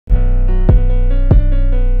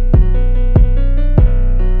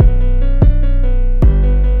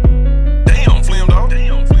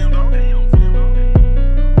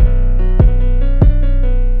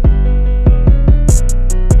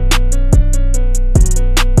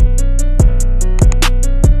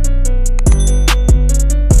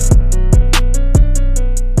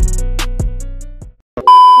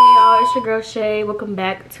girl Shay. Welcome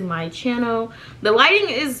back to my channel. The lighting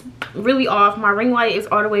is really off. My ring light is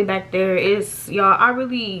all the way back there. It's, y'all, I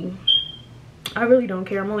really don't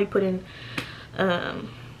care. I'm only putting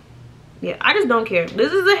yeah, I just don't care.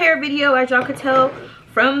 This is a hair video, as y'all could tell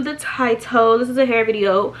from the title. This is a hair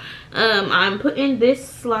video. I'm putting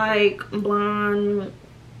this like blonde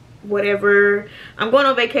whatever. I'm going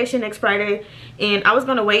on vacation next Friday, and I was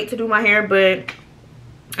gonna wait to do my hair, but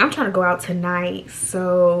I'm trying to go out tonight,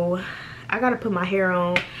 so I gotta put my hair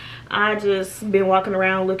on. I just been walking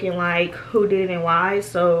around looking like who did it and why,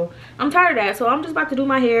 so I'm tired of that. So I'm just about to do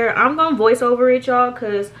my hair. I'm gonna voice over it, y'all,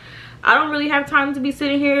 because I don't really have time to be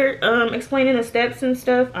sitting here explaining the steps and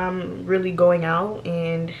stuff. I'm really going out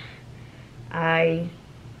and I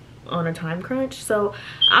on a time crunch, so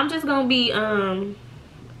I'm just gonna be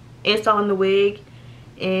installing the wig,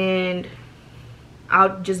 and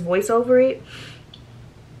I'll just voice over it.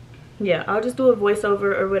 Yeah, I'll just do a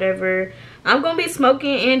voiceover or whatever. I'm gonna be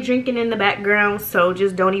smoking and drinking in the background, so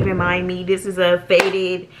just don't even mind me. This is a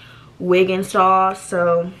faded wig install,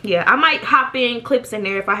 so yeah, I might hop in clips in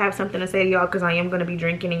there if I have something to say to y'all, because I am gonna be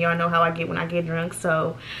drinking, and y'all know how I get when I get drunk.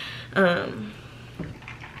 So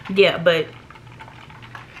yeah, but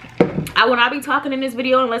I will not be talking in this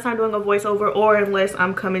video unless I'm doing a voiceover or unless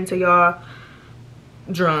I'm coming to y'all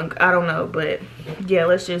drunk. I don't know, but yeah,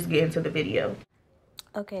 let's just get into the video.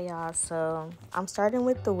 Okay, y'all, so I'm starting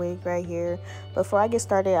with the wig right here. Before I get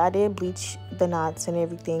started, I did bleach the knots and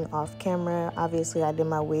everything off camera. Obviously, I did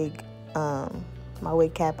my wig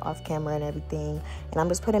cap off camera and everything, and I'm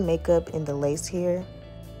just putting makeup in the lace here.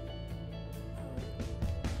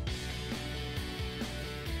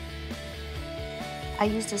 I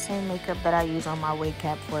use the same makeup that I use on my wig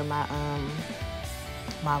cap for my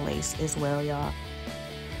my lace as well, y'all.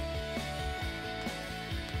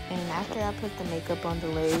 And after I put the makeup on the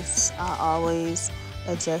lace, I always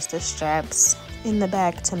adjust the straps in the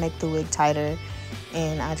back to make the wig tighter.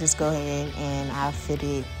 And I just go ahead and I fit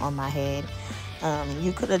it on my head.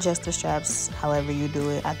 You could adjust the straps however you do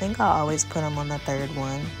it. I think I always put them on the third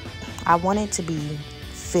one. I want it to be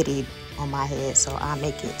fitted on my head, so I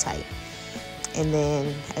make it tight. And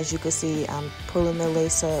then, as you can see, I'm pulling the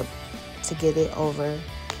lace up to get it over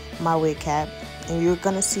my wig cap. And you're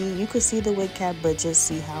gonna see, you could see the wig cap, but just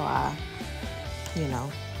see how I, you know,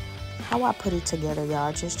 how I put it together,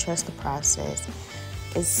 y'all. Just trust the process.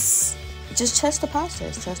 It's just trust the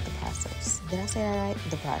process. Trust the process. Did I say that right?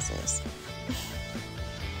 The process.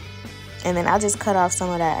 And then I just cut off some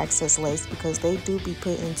of that excess lace, because they do be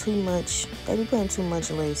putting too much. They be putting too much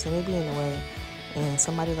lace, and it be in the way. And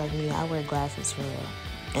somebody like me, I wear glasses for real,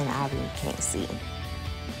 and I really can't see.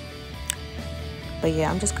 But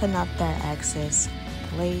yeah, I'm just cutting off that excess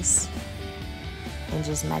lace and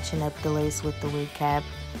just matching up the lace with the wig cap.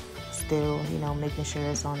 Still, you know, making sure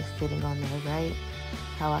it's on fitting on there right,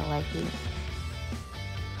 how I like it.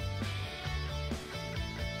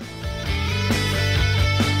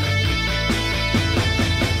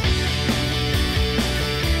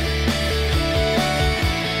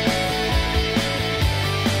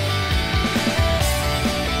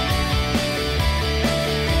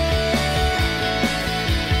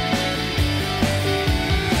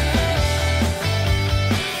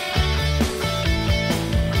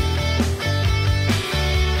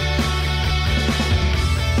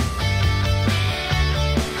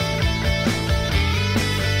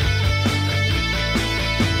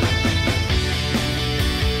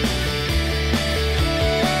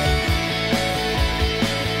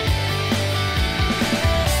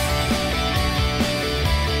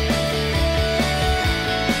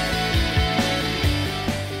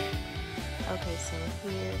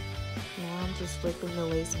 Flipping the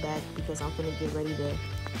lace back because I'm gonna get ready to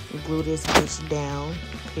glue this bitch down,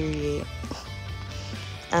 period.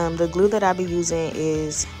 The glue that I be using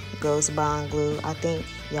is Ghost Bond glue. I think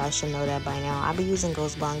y'all should know that by now. I be using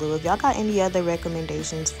Ghost Bond glue. If y'all got any other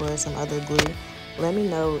recommendations for some other glue, let me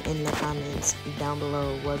know in the comments down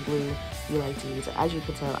below what glue you like to use. As you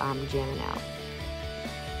can tell, I'm jamming out.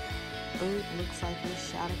 Ooh, looks like we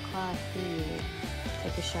shot a clock, period.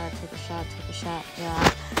 Take a shot, take a shot, take a shot.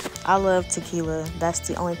 Yeah, I love tequila. That's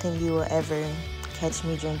the only thing you will ever catch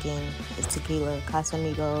me drinking is tequila.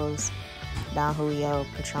 Casamigos, Don Julio,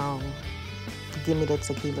 Patron. Give me the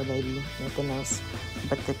tequila, baby. Nothing else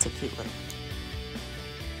but the tequila.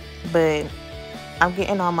 But I'm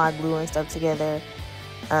getting all my glue and stuff together.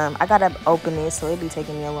 I gotta open it, so it'd be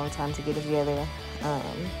taking me a long time to get it together.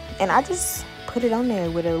 And I just put it on there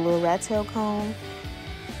with a little rat tail comb.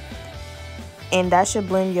 And that should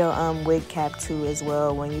blend your wig cap too as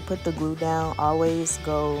well. When you put the glue down, always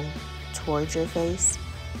go towards your face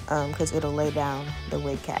because it'll lay down the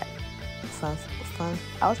wig cap. I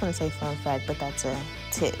was going to say fun fact, but that's a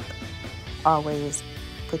tip. Always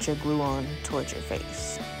put your glue on towards your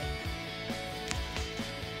face.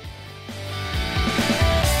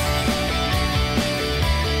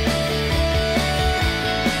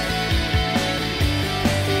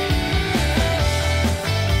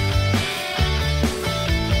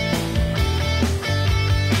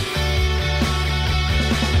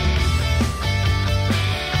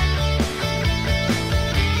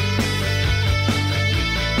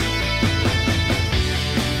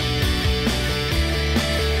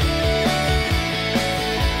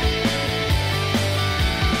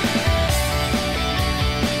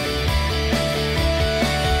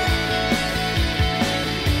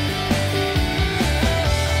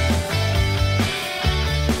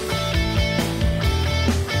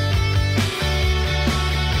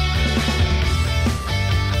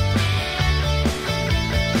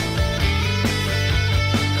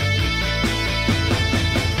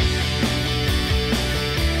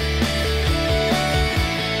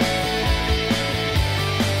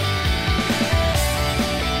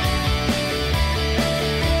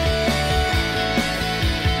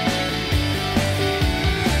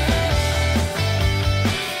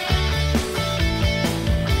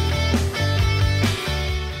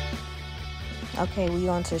 Okay, we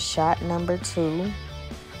on to shot number 2.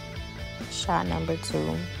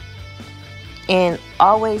 And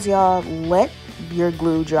always, y'all, let your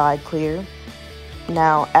glue dry clear.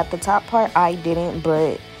 Now, at the top part, I didn't,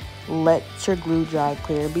 but let your glue dry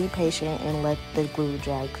clear. Be patient and let the glue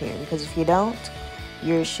dry clear, because if you don't,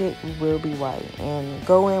 your shit will be white. And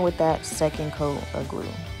go in with that second coat of glue.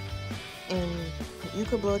 And you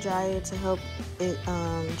could blow dry it to help it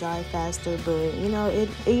dry faster, but you know, it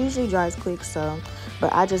usually dries quick. So,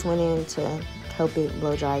 but I just went in to help it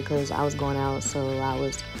blow dry because I was going out, so I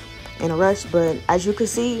was in a rush. But as you can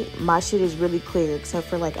see, my shit is really clear except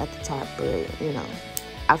for like at the top, but you know,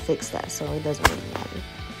 I fixed that, so it doesn't really matter.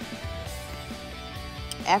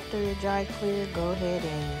 After it dries clear, go ahead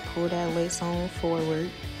and pull that lace on forward.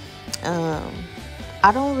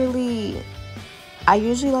 I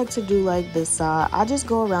usually like to do like this side. I just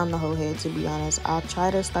go around the whole head, to be honest. I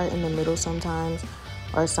try to start in the middle sometimes,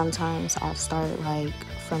 or sometimes I start like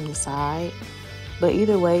from the side. But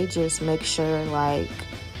either way, just make sure like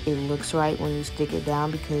it looks right when you stick it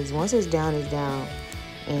down, because once it's down, it's down,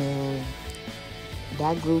 and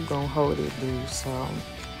that glue gonna hold it, dude. So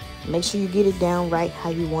make sure you get it down right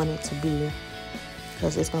how you want it to be,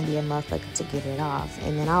 because it's gonna be a motherfucker to get it off.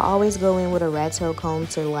 And then I'll always go in with a rat tail comb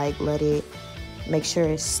to like let it, make sure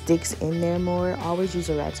it sticks in there more. Always use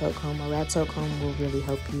a rat tail comb. A rat tail comb will really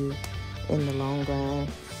help you in the long run.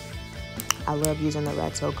 I love using the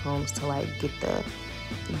rat tail combs to like get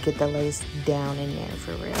the lace down in there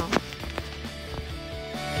for real.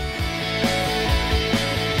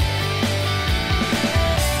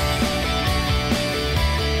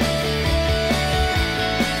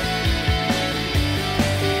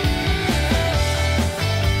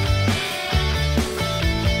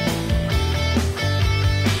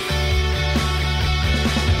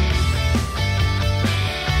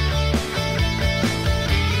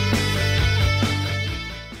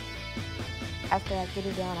 After I get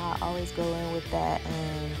it down, I always go in with that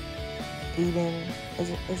Ebin,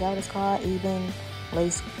 is that what it's called? Ebin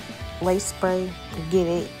lace spray. Get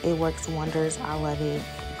it. It works wonders. I love it.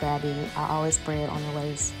 Grab it. I always spray it on the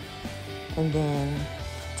lace and then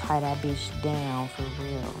tie that bitch down for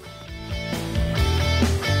real.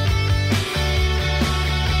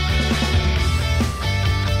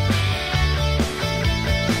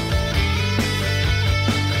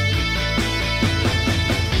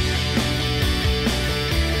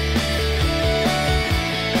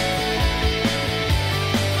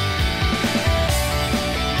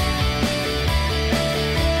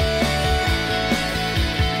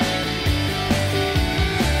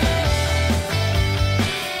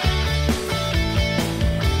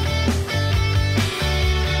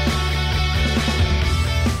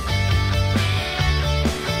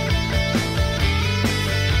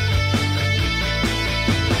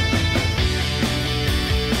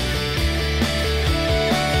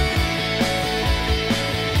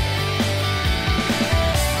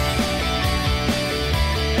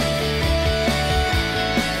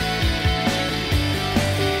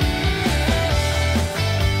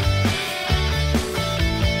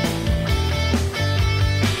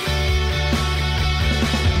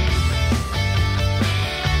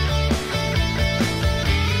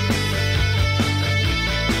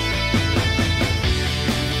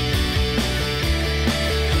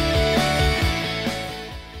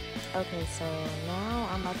 Okay, so now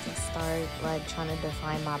I'm about to start like trying to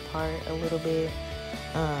define my part a little bit.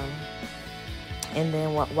 And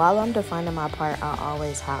then while I'm defining my part, I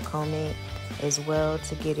always hot comb it as well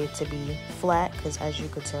to get it to be flat, because as you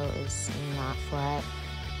could tell, it's not flat.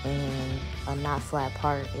 And a not flat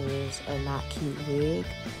part is a not cute wig.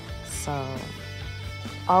 So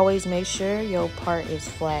always make sure your part is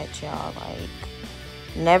flat, y'all. Like,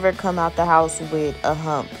 never come out the house with a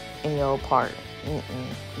hump in your part.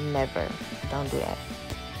 Never. Don't do that.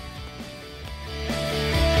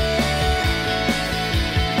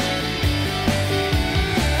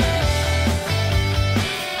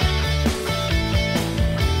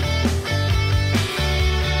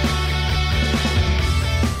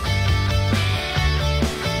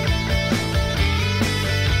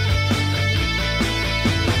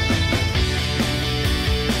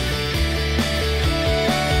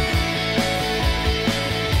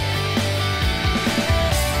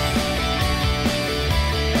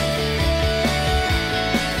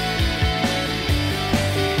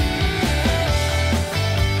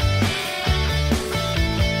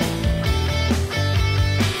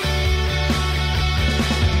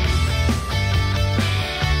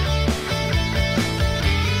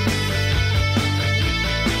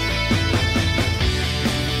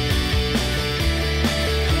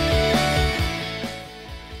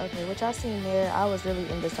 Y'all seen there, I was really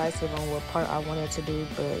indecisive on what part I wanted to do,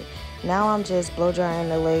 but now I'm just blow drying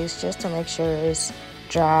the lace just to make sure it's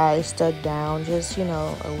dry, stuck down, just, you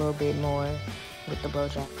know, a little bit more with the blow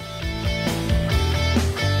dry.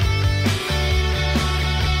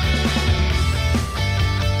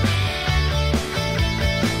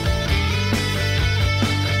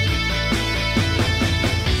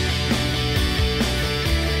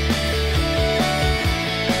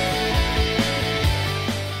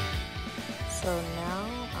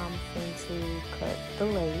 The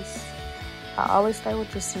lace. I always start with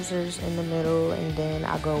the scissors in the middle, and then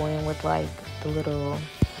I go in with like the little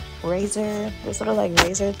razor, this little like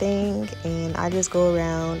razor thing, and I just go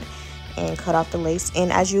around and cut off the lace.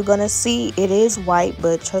 And as you're gonna see, it is white,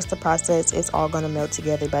 but trust the process, it's all gonna melt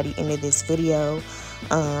together by the end of this video.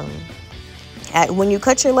 When you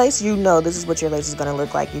cut your lace, you know this is what your lace is gonna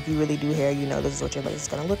look like. If you really do hair, you know this is what your lace is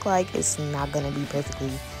gonna look like. It's not gonna be perfectly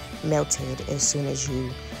melted as soon as you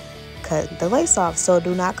cut the lace off, so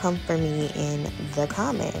do not come for me in the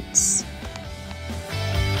comments.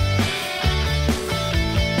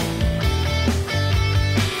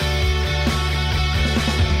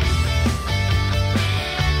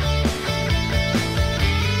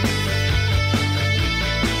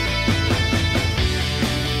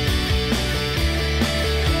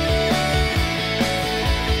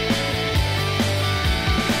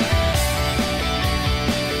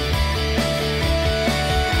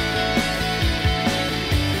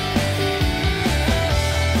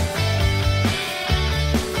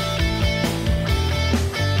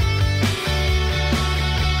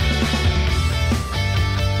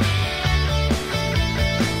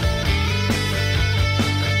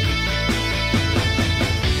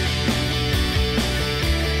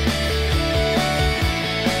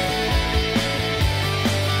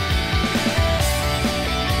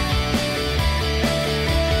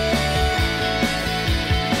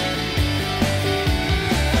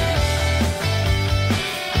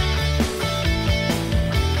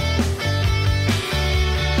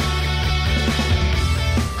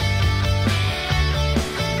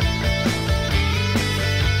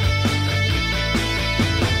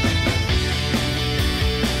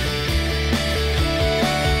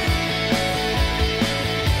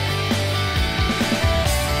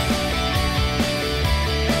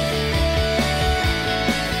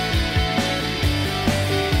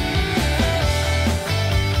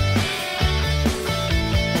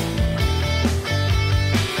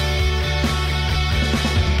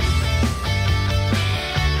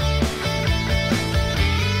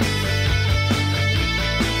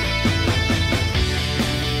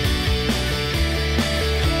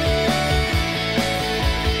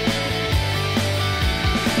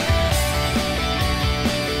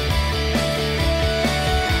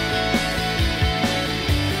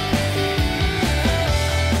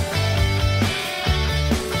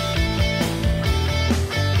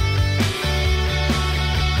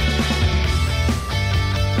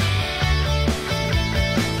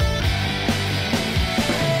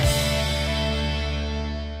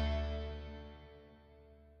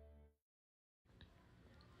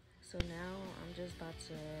 So now I'm just about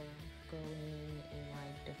to go in and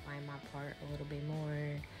like define my part a little bit more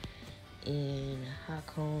and hot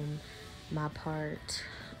comb my part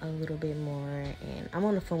a little bit more. And I'm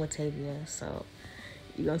on the phone with Tavia, so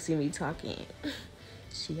you're gonna see me talking.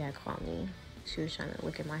 She had called me. She was trying to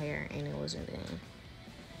look at my hair and it wasn't in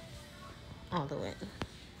all the way.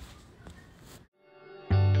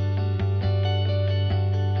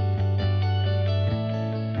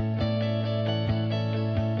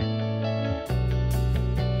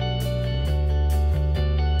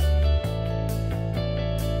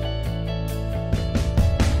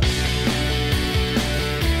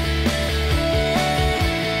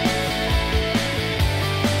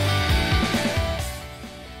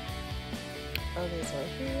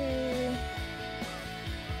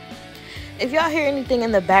 If y'all hear anything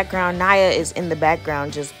in the background, Naya is in the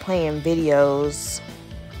background just playing videos.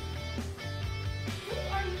 Who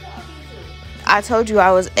are you talking to? I told you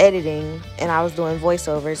I was editing and I was doing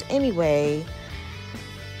voiceovers. Anyway,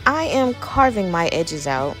 I am carving my edges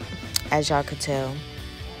out, as y'all could tell.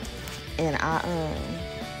 And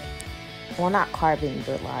well, not carving,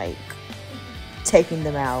 but like taking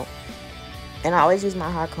them out. And I always use my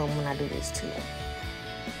hot comb when I do this too.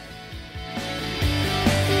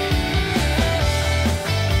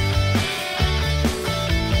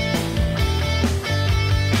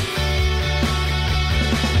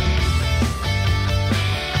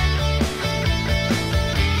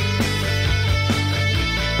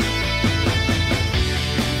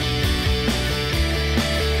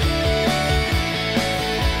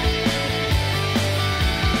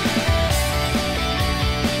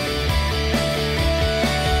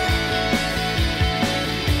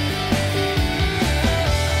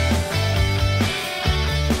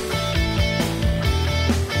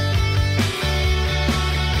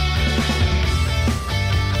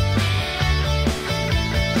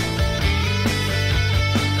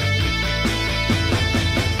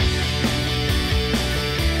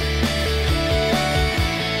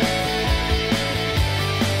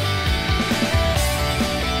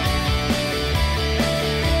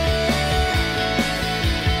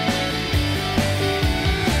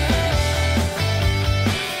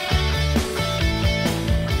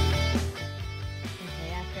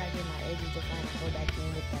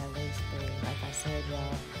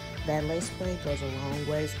 That lace spray goes a long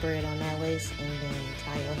way. Spray it on that lace and then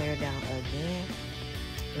tie your hair down again,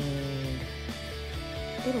 and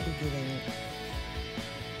it'll be giving.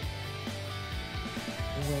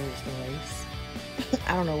 Where's the lace?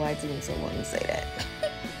 I don't know why it's even so long to say that.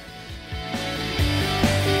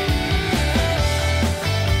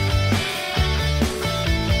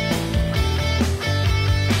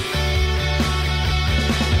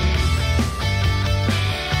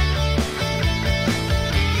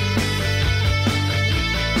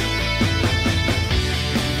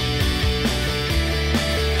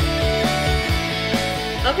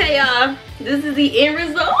 Okay, y'all, this is the end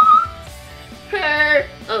result.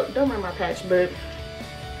 Oh, don't mind my patch, but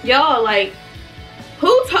y'all, like,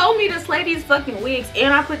 who told me to slay these fucking wigs?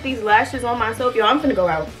 And I put these lashes on myself. Y'all, I'm finna go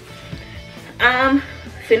out. I'm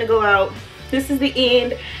finna go out. This is the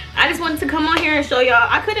end. I just wanted to come on here and show y'all.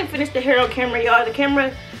 I couldn't finish the hair on camera, y'all. The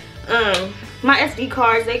camera, my SD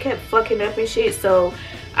cards, they kept fucking up and shit, so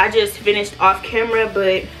I just finished off camera.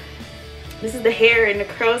 But this is the hair, and the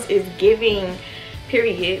curls is giving,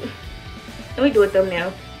 period. Let me do a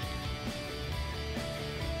thumbnail.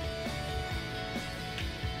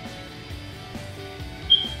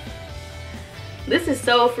 This is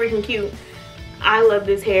so freaking cute. I love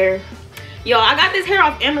this hair. Yo, I got this hair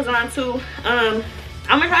off Amazon too. I'm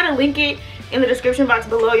gonna try to link it in the description box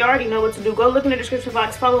below. You already know what to do. Go look in the description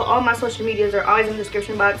box. Follow all my social medias. They're always in the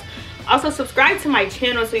description box. Also, subscribe to my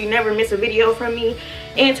channel so you never miss a video from me.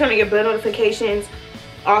 And turn on your bell notifications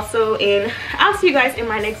also. And I'll see you guys in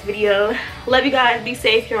my next video. Love you guys. Be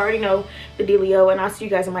safe. You already know the dealio. And I'll see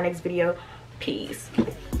you guys in my next video. Peace.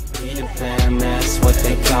 Peter Pan, that's what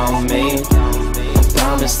they call me. I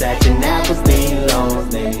promise that you'll never be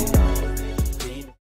lonely.